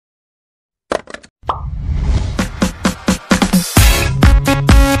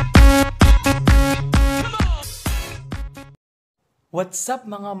What's up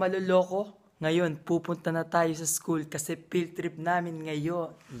mga maluloko? Ngayon, pupunta na tayo sa school kasi field trip namin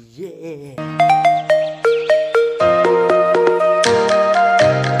ngayon. Yeah!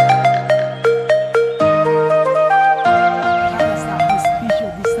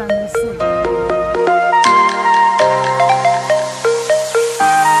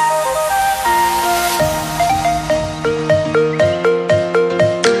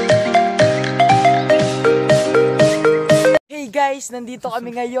 Guys, nandito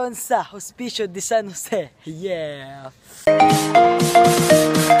kami ngayon sa Hospicio de San Jose. Yeah!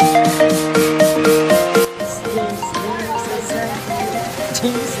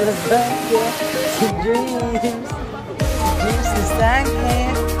 James is back here. James is back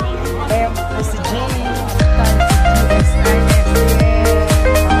here. Si James.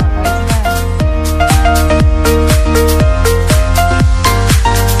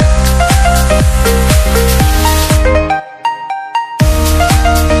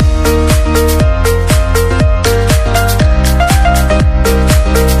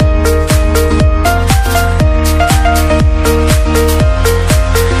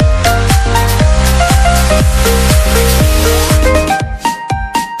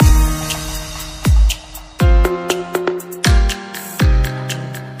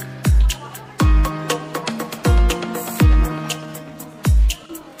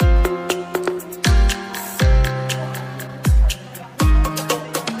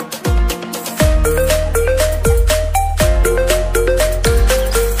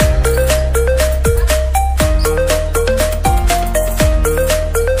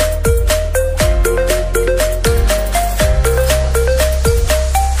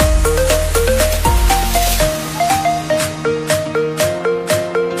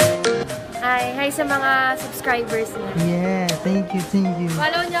 Sa mga subscribers niya. Yeah, thank you.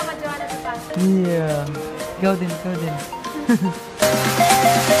 Follow niyo ako, Joanna sa Yeah. Go din.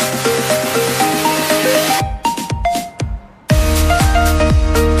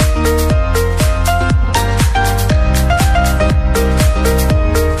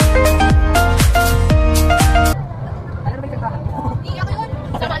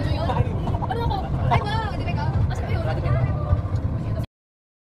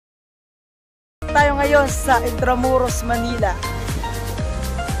 Tayo ngayon sa Intramuros, Manila.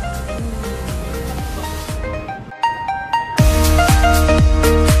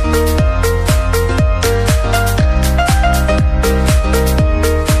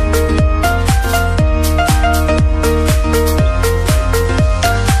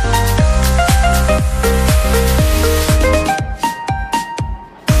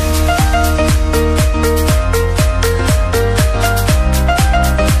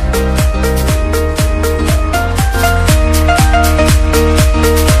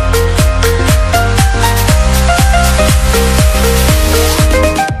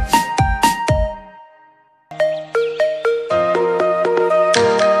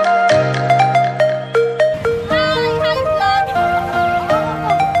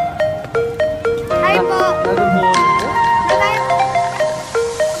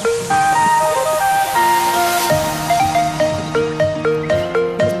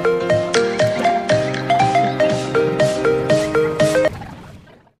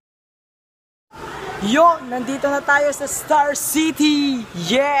 Yo, nandito na tayo sa Star City!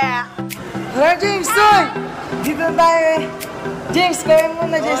 Yeah! Hello, James! Toy! Dito na tayo eh! James, kaya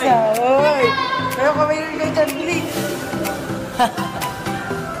muna, James na! Oy! Kaya kamay rin kayo dyan, bilis!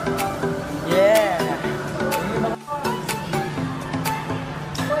 Yeah!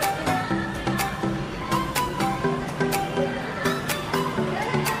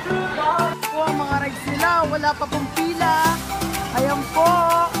 Po, mga rides nila, wala pa pong pila! Ayan po!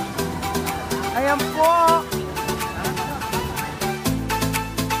 Ayan po!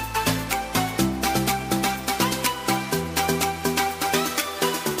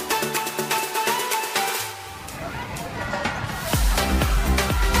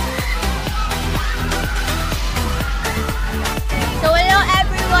 So hello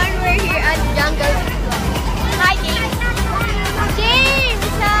everyone, we're here at Jungle. Hi James! James!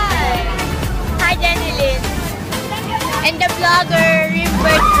 Hi! Hi Jenilyn! And the vlogger,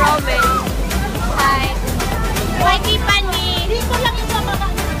 Rimbert Robin. Hi! Hi Tiffany! Dito lang ito baba.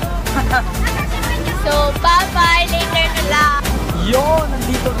 So bye-bye, later na lang. Yo,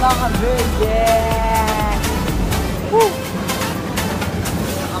 nandito na kami! Yeah! Woo!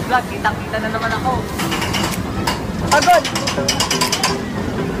 Ang vlog, kitang-kita na naman ako. Agad!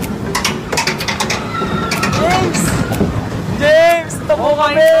 James! Ito po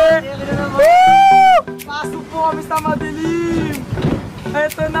kami! Woo! Pasok po kami sa madilim!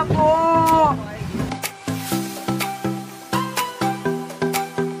 Ito na po!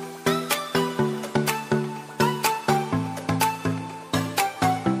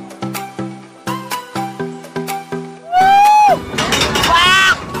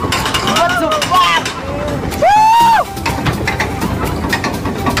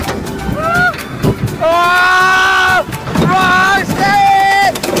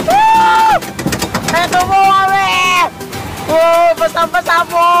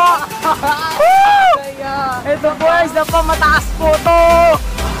 Ayan po, mataas po to.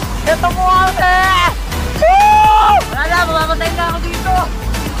 Ito po kami. Woo! Wala na, mamapatay na ako dito.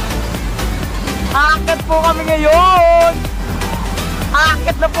 Aakit po kami ngayon.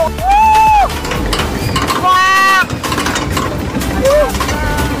 Aakit na po. Woo! Fuck!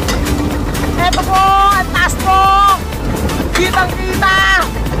 Ito po, ang taas po. Kitang-kita.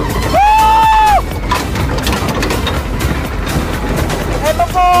 Woo! Ito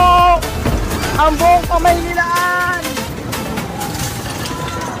po, ang buong Kamaynilaan.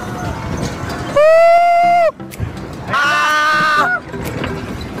 Woo! Ah!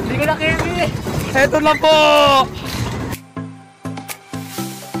 Hindi ko na kaya. Ito na po.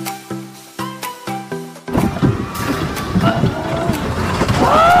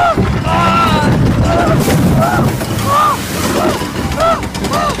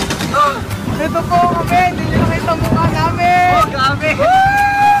 Ito po kami, hindi nyo nakita mukha namin. Oh, grabe.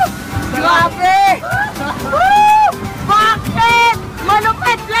 Woo! Grabe. Woo! Bakit?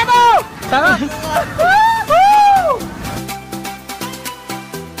 Malupit, Lebo! Tara. Woo!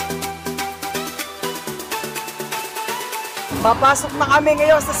 Papasok na kami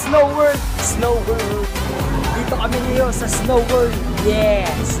ngayon sa Snow World. Snow World. Dito kami ngayon sa Snow World. Yeah,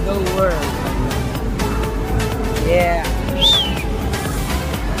 Snow World. Yeah.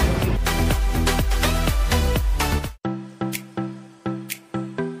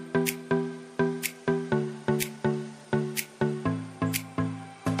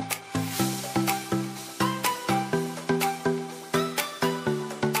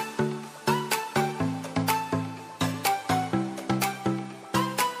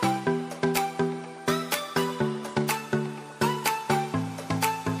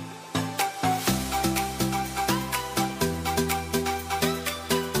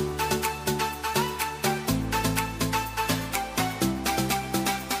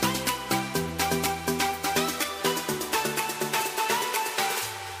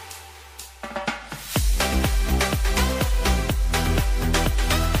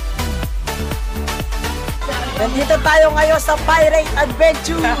 Nandito tayo ngayon sa Pirate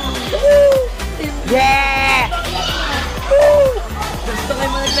Adventure! Yeah! Gusto kayo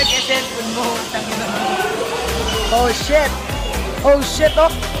malaglag yung cellphone mo. Oh shit! Oh shit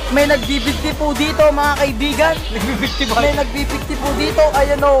oh! May nagbibigti po dito mga kaibigan! Nagbibigti ba? May nagbibigti po dito!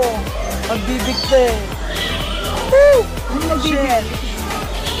 Ayan o! Nagbibigti! Woo! Shit!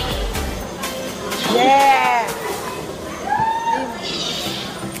 Yeah!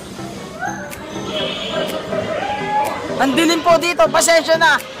 Ang dilim po dito, pasensya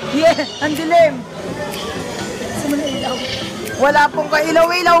na. Yeah, ang dilim. Wala pong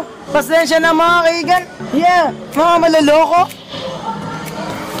kailaw-ilaw. Pasensya na mga kaigan. Yeah, mga malaloko.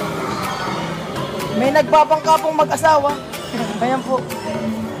 May nagbabangka pong mag-asawa. Ayan po.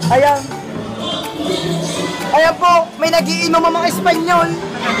 Ayan. Ayan po, may nagiinom ang mga Espanyol.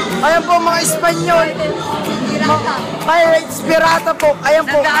 Ayan po mga Espanyol. Pirates, pirata po. Ayan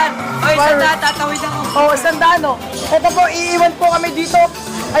po. Sandaan! Oy, sandaan, tatawid ako. Oo, sandaan o. Ito po, iiwan po kami dito.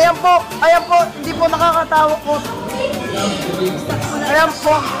 Ayan po, hindi po nakakatawa po. Ayan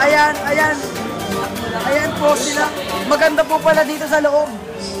po, ayan. Ayan po sila. Maganda po pala dito sa loob.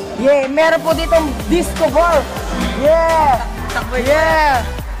 Yeah, meron po ditong disco bar. Yeah, yeah.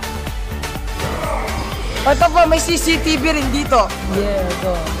 Ito po, may CCTV rin dito. Yeah,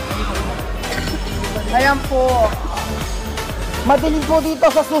 ito. Ayan po. Madilim po dito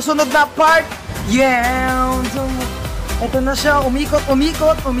sa susunod na part. Yeah. Ito na siya. Umikot.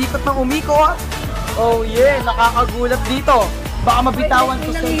 Oh yeah. Nakakagulat dito. Baka mabitawan ko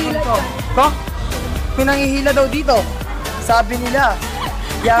sa cellphone ko. Ko? Pinangihila daw dito. Sabi nila.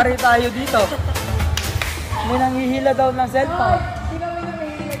 Yari tayo dito. May nangihila daw ng cellphone.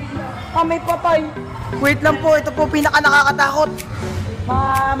 Ah, may patay. Wait lang po. Ito po pinaka nakakatakot.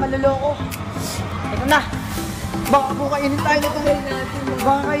 Maluloko. Ito na. Baka po kainin tayo nito.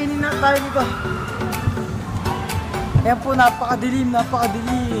 Baka kainin na tayo nito. Ayan po, napakadilim.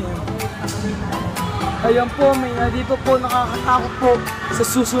 Ayan po, may dito po nakakatakot po sa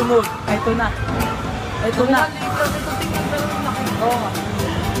susunod. Ito na. Oo.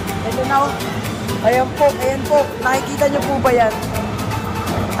 Ito na oh. Ayan po. Nakikita niyo po ba yan?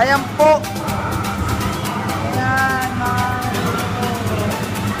 Ayan po.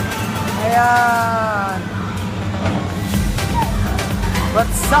 Ayan.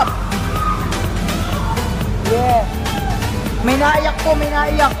 What's up? Yeah. May naiyak.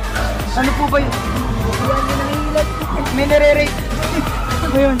 Ano po ba yun? May nare-rate.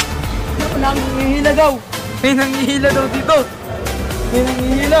 Ayun. Nangihila daw. May nangihila daw dito. May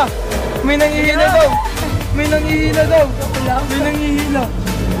nangihila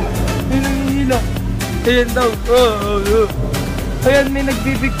daw. Ayan daw. Ayan, may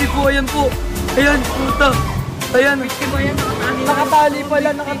nagbibigti po. Ayan po. Ayan, puta. Ayan. Nakatali pala,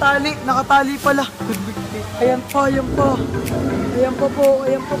 nakatali. Nakatali pala. Ayan po, ayan po. Ayan po po,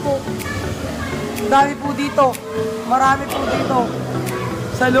 ayan po po. Dami po dito. Marami po dito.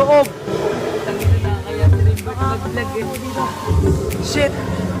 Sa loob. Shit.